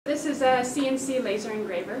This is a CNC laser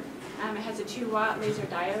engraver. It has a 2-watt laser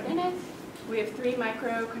diode in it. We have 3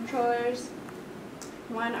 microcontrollers,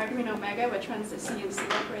 1 Arduino Mega, which runs the CNC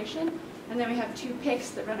operation, and then we have 2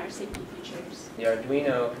 PICs that run our safety features. The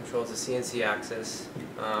Arduino controls the CNC axis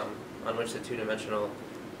on which the 2-dimensional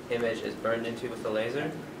image is burned into with the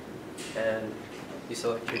laser, and you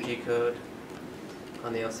select your G-code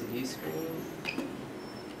on the LCD screen.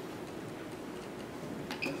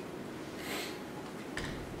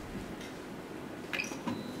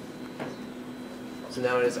 So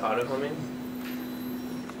now it is auto-homing.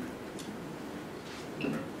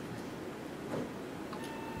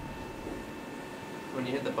 When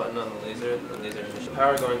you hit the button on the laser initial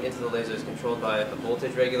power going into the laser is controlled by a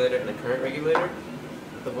voltage regulator and a current regulator.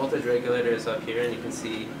 The voltage regulator is up here, and you can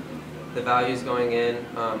see the values going in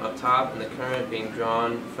up top, and the current being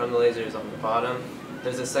drawn from the laser is on the bottom.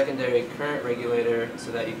 There's a secondary current regulator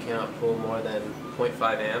so that you cannot pull more than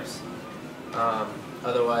 0.5 amps.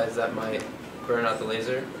 Otherwise, that might burn out the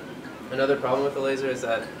laser. Another problem with the laser is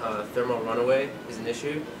that thermal runaway is an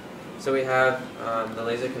issue. So we have the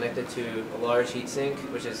laser connected to a large heatsink,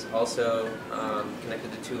 which is also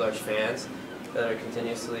connected to 2 large fans that are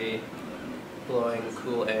continuously blowing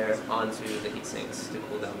cool air onto the heatsinks to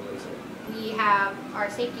cool down the laser. We have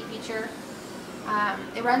our safety feature.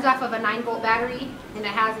 It runs off of a 9-volt battery, and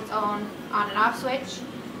it has its own on and off switch.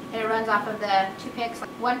 And it runs off of the 2 PICs.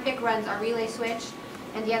 One PIC runs our relay switch,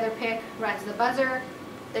 and the other PIC runs the buzzer,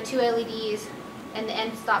 the 2 LEDs, and the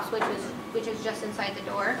end stop switch, which is just inside the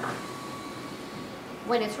door.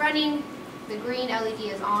 When it's running, the green LED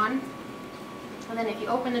is on, and then if you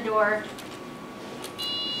open the door,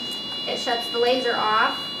 it shuts the laser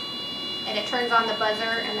off, and it turns on the buzzer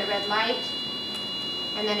and the red light,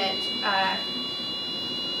 and then it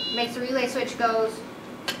makes the relay switch goes,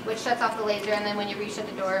 which shuts off the laser, and then when you reshut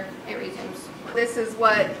the door, it resumes. This is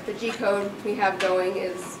what the G-code we have going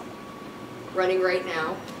is running right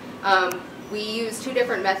now. We use 2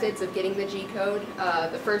 different methods of getting the G-code.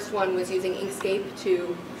 The first one was using Inkscape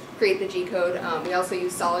to create the G-code. We also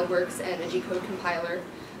use SolidWorks and a G-code compiler.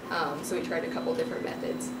 So we tried a couple different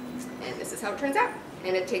methods, and this is how it turns out.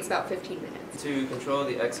 And it takes about 15 minutes. To control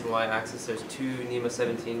the X and Y axis, there's 2 NEMA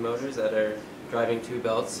 17 motors that are driving 2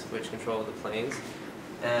 belts which control the planes.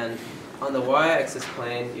 And on the Y-axis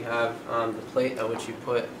plane, you have the plate at which you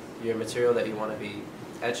put your material that you want to be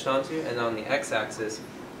etched onto, and on the X-axis,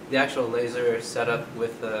 the actual laser setup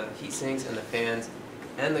with the heat sinks and the fans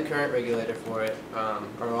and the current regulator for it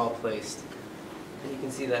are all placed. And you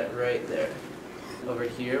can see that right there. Over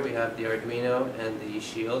here we have the Arduino and the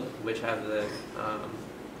shield, which have the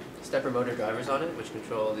stepper motor drivers on it, which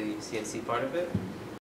control the CNC part of it.